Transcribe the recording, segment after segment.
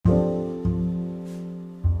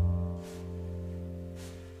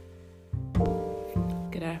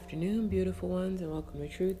afternoon, beautiful ones, and welcome to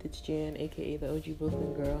Truth. It's Jan, aka the OG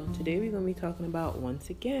Brooklyn Girl. Today we're going to be talking about, once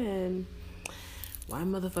again, why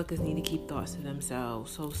motherfuckers need to keep thoughts to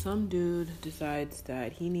themselves. So some dude decides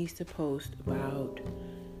that he needs to post about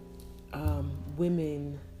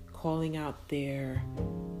women calling out their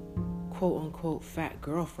quote-unquote fat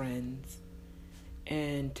girlfriends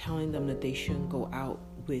and telling them that they shouldn't go out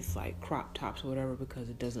with like crop tops or whatever because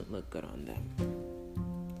it doesn't look good on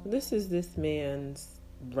them. This is this man's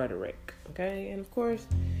rhetoric, okay? And of course,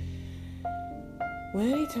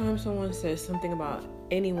 when anytime someone says something about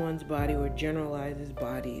anyone's body or generalizes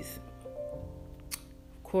bodies,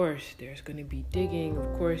 of course there's going to be digging. Of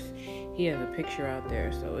course he has a picture out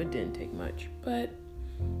there, so it didn't take much. But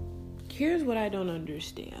here's what I don't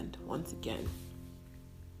understand once again.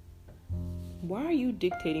 Why are you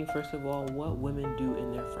dictating, first of all, what women do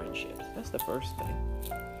in their friendships? That's the first thing.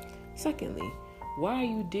 Secondly, why are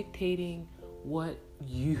you dictating what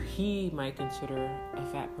he might consider a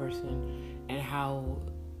fat person and how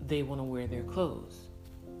they want to wear their clothes?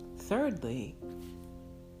 Thirdly,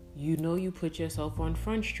 you put yourself on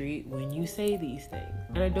Front Street when you say these things.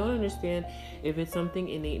 And I don't understand if it's something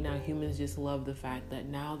innate. Now humans just love the fact that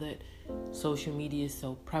now that social media is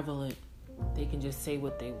so prevalent, they can just say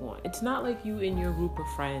what they want. It's not like you in your group of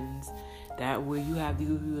friends that where you have these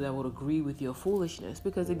people that would agree with your foolishness.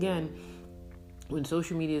 Because again, when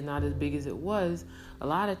social media is not as big as it was, a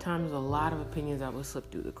lot of times a lot of opinions that would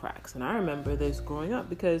slip through the cracks. And I remember this growing up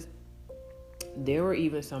because there were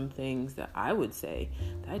even some things that I would say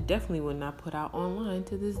that I definitely would not put out online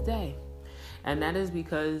to this day. And that is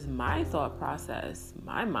because my thought process,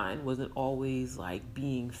 my mind wasn't always like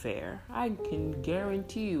being fair. I can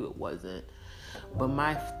guarantee you it wasn't. But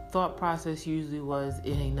my thought process usually was,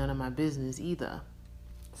 it ain't none of my business either.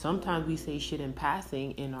 Sometimes we say shit in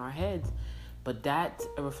passing in our heads, but that's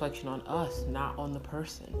a reflection on us, not on the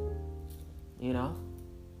person,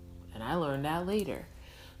 And I learned that later.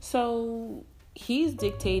 So he's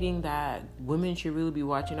dictating that women should really be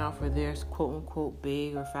watching out for their quote-unquote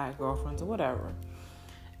big or fat girlfriends or whatever.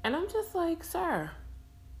 And I'm just like, sir,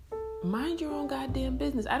 mind your own goddamn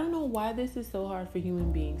business. I don't know why this is so hard for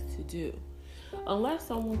human beings to do. Unless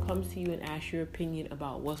someone comes to you and asks your opinion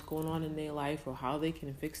about what's going on in their life or how they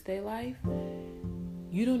can fix their life,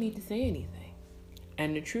 you don't need to say anything.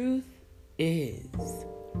 And the truth is,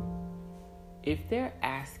 if they're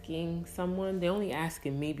asking someone, they're only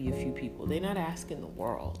asking maybe a few people. They're not asking the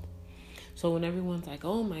world. So when everyone's like,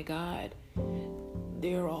 oh my God,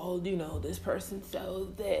 they're all, this person's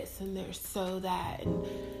so this and they're so that, and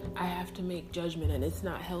I have to make judgment and it's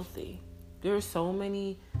not healthy. There are so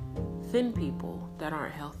many thin people that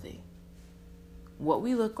aren't healthy. What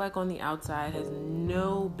we look like on the outside has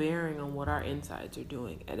no bearing on what our insides are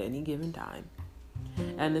doing at any given time.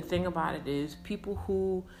 And the thing about it is, people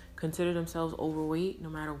who consider themselves overweight, no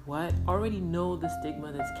matter what, already know the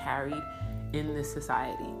stigma that's carried in this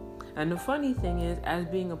society. And the funny thing is, as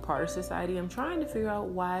being a part of society, I'm trying to figure out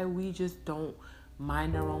why we just don't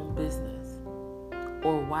mind our own business,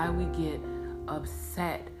 or why we get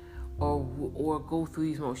upset or go through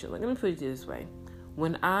these motions. Like, let me put it this way.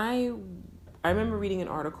 When I remember reading an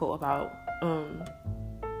article about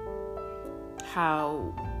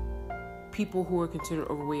how people who are considered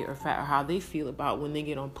overweight or fat, or how they feel about when they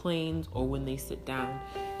get on planes or when they sit down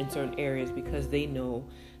in certain areas, because they know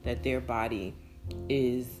that their body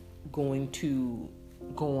is going to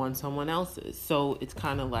go on someone else's. So it's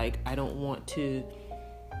kind of like,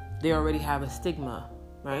 they already have a stigma,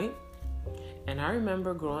 right? And I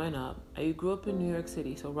remember growing up, I grew up in New York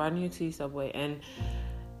City, so riding New York City subway, and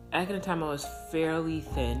back in the time I was fairly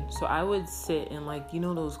thin, so I would sit in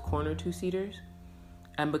those corner two-seaters.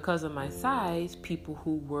 And because of my size, people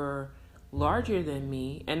who were larger than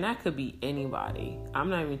me, and that could be anybody. I'm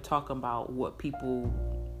not even talking about we're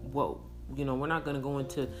not going to go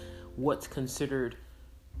into what's considered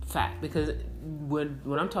fat. Because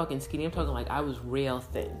when I'm talking skinny, I'm talking like I was real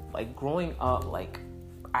thin. Like growing up,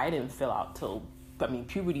 I didn't fill out till,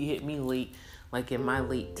 puberty hit me late, in my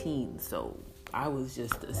late teens. So I was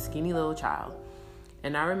just a skinny little child.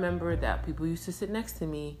 And I remember that people used to sit next to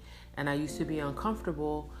me, and I used to be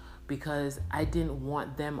uncomfortable because I didn't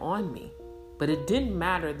want them on me. But it didn't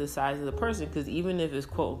matter the size of the person, because even if it's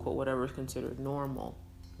quote unquote whatever is considered normal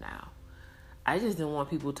now, I just didn't want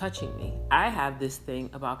people touching me. I have this thing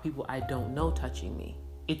about people I don't know touching me.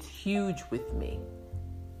 It's huge with me.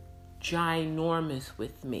 Ginormous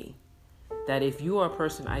with me. That if you are a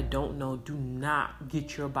person I don't know, do not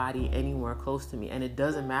get your body anywhere close to me. And it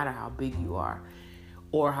doesn't matter how big you are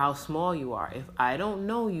or how small you are. If I don't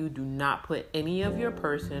know you, do not put any of your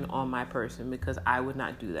person on my person, because I would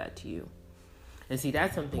not do that to you. And see,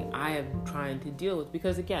 that's something I am trying to deal with,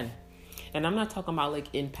 because again, and I'm not talking about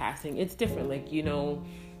like in passing, it's different. Like, you know,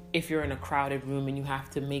 if you're in a crowded room and you have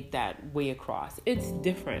to make that way across, it's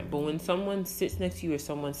different. But when someone sits next to you, or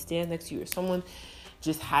someone stands next to you, or someone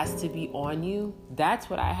just has to be on you, that's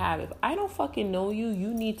what I have. If I don't fucking know you,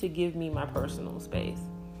 you need to give me my personal space.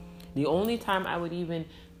 The only time I would even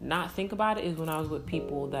not think about it is when I was with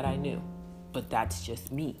people that I knew. But that's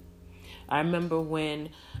just me. I remember when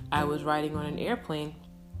I was riding on an airplane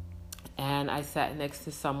and I sat next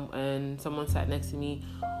to someone sat next to me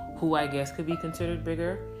who I guess could be considered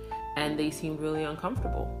bigger, and they seemed really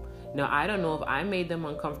uncomfortable. Now, I don't know if I made them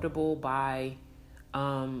uncomfortable by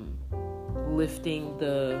lifting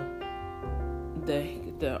the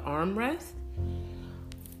armrest,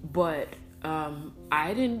 but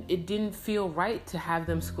it didn't feel right to have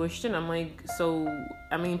them squished in. I'm like, so,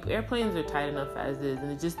 I mean, airplanes are tight enough as is,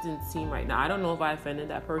 and it just didn't seem right. Now, I don't know if I offended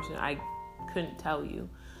that person. I couldn't tell you.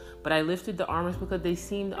 But I lifted the armrest because they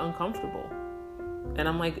seemed uncomfortable. And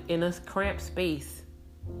I'm like, in a cramped space,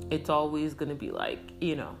 it's always going to be like,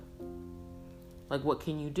 you know, like, what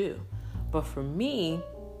can you do? But for me,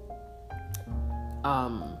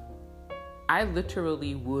 I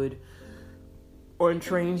literally would, or in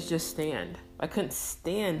trains, just stand. I couldn't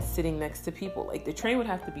stand sitting next to people. Like, the train would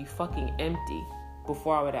have to be fucking empty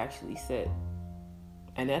before I would actually sit.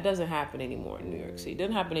 And that doesn't happen anymore in New York City. It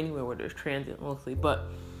doesn't happen anywhere where there's transit mostly. But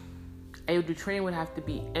the train would have to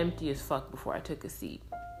be empty as fuck before I took a seat,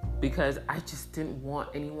 because I just didn't want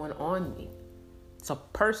anyone on me. It's a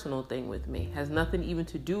personal thing with me. It has nothing even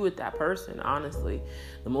to do with that person, honestly.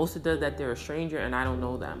 The most it does that they're a stranger and I don't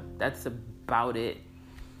know them. That's about it.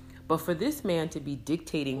 But for this man to be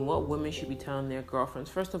dictating what women should be telling their girlfriends,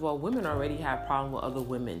 first of all, women already have problems with other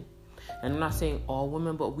women. And I'm not saying all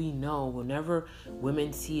women, but we know whenever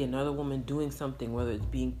women see another woman doing something, whether it's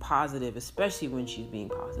being positive, especially when she's being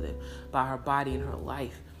positive about her body and her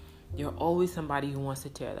life, there's always somebody who wants to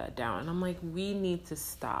tear that down. And I'm like, we need to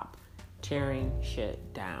stop tearing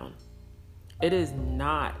shit down. It is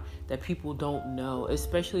not that people don't know,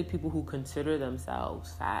 especially people who consider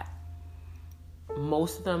themselves fat.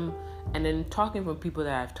 Most of them, and then talking from people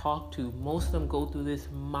that I've talked to, most of them go through this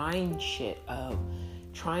mind shit of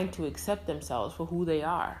trying to accept themselves for who they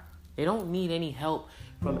are. They don't need any help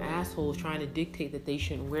from assholes trying to dictate that they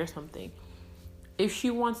shouldn't wear something. If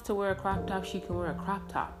she wants to wear a crop top, she can wear a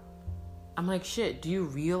crop top. I'm like, shit, do you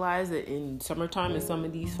realize that in summertime in some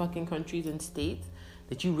of these fucking countries and states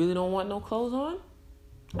that you really don't want no clothes on?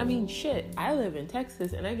 I mean, shit, I live in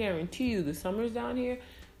Texas and I guarantee you the summers down here,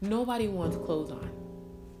 nobody wants clothes on.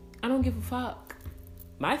 I don't give a fuck.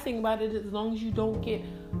 My thing about it is as long as you don't get,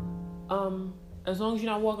 as long as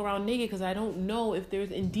you're not walking around naked, because I don't know if there's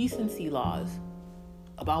indecency laws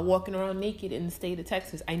about walking around naked in the state of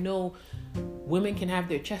Texas. I know women can have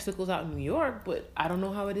their chesticles out in New York, but I don't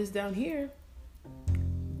know how it is down here.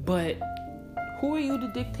 But who are you to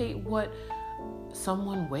dictate what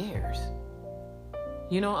someone wears?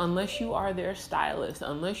 You know, unless you are their stylist,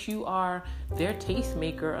 unless you are their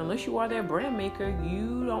tastemaker, unless you are their brand maker,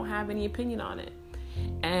 you don't have any opinion on it.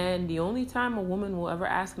 And the only time a woman will ever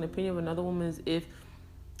ask an opinion of another woman is if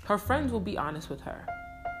her friends will be honest with her.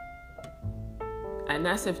 And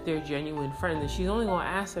that's if they're genuine friends. And she's only going to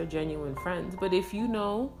ask her genuine friends. But if you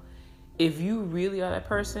know, if you really are that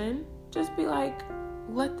person, just be like,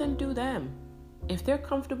 let them do them. If they're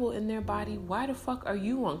comfortable in their body, why the fuck are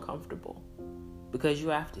you uncomfortable? Because you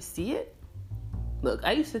have to see it? Look,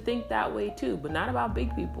 I used to think that way too, but not about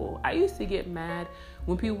big people. I used to get mad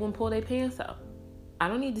when people wouldn't pull their pants up. I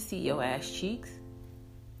don't need to see your ass cheeks.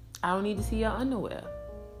 I don't need to see your underwear.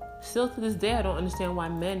 Still to this day, I don't understand why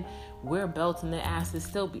men wear belts and their asses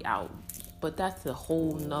still be out. But that's a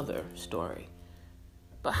whole nother story.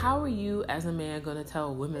 But how are you as a man going to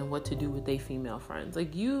tell women what to do with their female friends?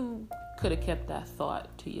 Like, you could have kept that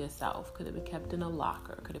thought to yourself. Could have been kept in a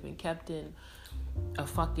locker. Could have been kept in a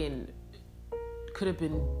fucking... Could have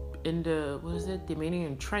been in the, the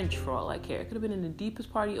Mariana Trench for all I care. It could have been in the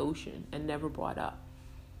deepest part of the ocean and never brought up.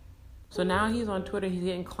 So now he's on Twitter, he's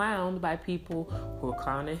getting clowned by people who are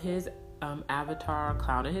clowning his avatar,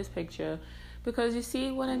 clowning his picture. Because you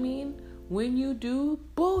see what I mean? When you do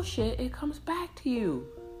bullshit, it comes back to you.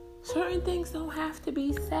 Certain things don't have to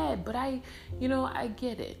be said, but I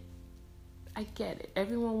get it. I get it.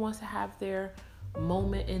 Everyone wants to have their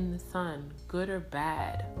moment in the sun, good or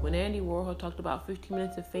bad. When Andy Warhol talked about 15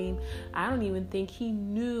 minutes of fame, I don't even think he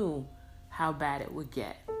knew how bad it would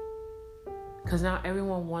get. Because now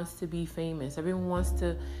everyone wants to be famous. Everyone wants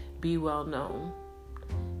to be well known.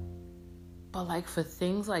 But like for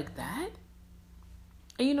things like that,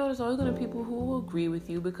 and there's always going to be people who will agree with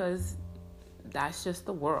you because that's just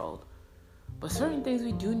the world. But certain things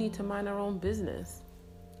we do need to mind our own business.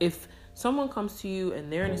 If someone comes to you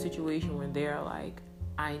and they're in a situation where they're like,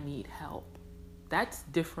 I need help, that's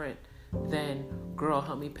different than, girl,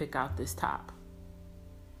 help me pick out this top.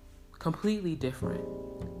 Completely different.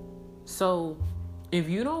 So if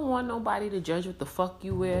you don't want nobody to judge what the fuck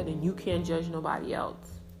you wear, then you can't judge nobody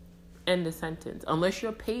else. End the sentence. Unless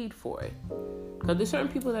you're paid for it. Because there's certain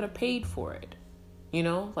people that are paid for it. You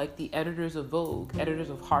know, like the editors of Vogue, editors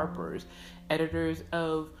of Harper's, editors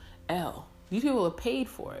of Elle. These people are paid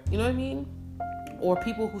for it. You know what I mean? Or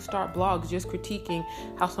people who start blogs just critiquing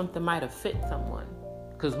how something might have fit someone.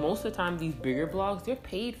 Because most of the time, these bigger blogs, they're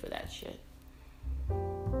paid for that shit.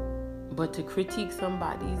 But to critique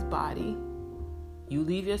somebody's body, you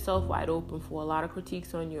leave yourself wide open for a lot of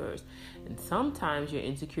critiques on yours. And sometimes your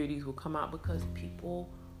insecurities will come out because people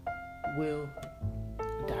will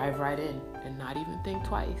dive right in and not even think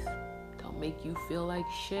twice. They'll make you feel like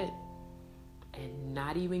shit and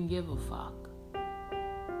not even give a fuck.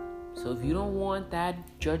 So if you don't want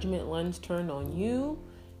that judgment lens turned on you,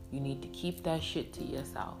 you need to keep that shit to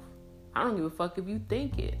yourself. I don't give a fuck if you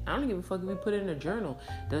think it. I don't give a fuck if you put it in a journal.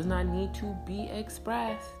 It does not need to be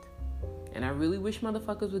expressed. And I really wish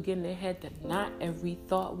motherfuckers would get in their head that not every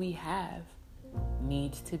thought we have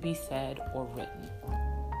needs to be said or written.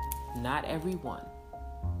 Not every one.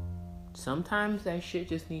 Sometimes that shit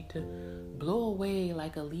just need to blow away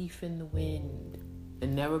like a leaf in the wind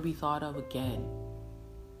and never be thought of again.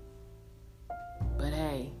 But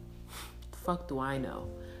hey, the fuck do I know?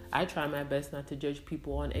 I try my best not to judge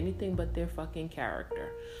people on anything but their fucking character.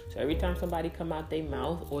 So every time somebody come out their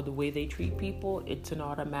mouth or the way they treat people, it's an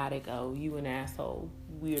automatic, oh, you an asshole,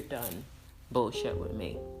 we're done. Bullshit with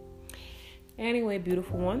me. Anyway,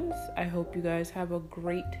 beautiful ones, I hope you guys have a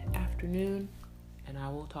great afternoon, and I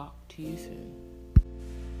will talk to you soon.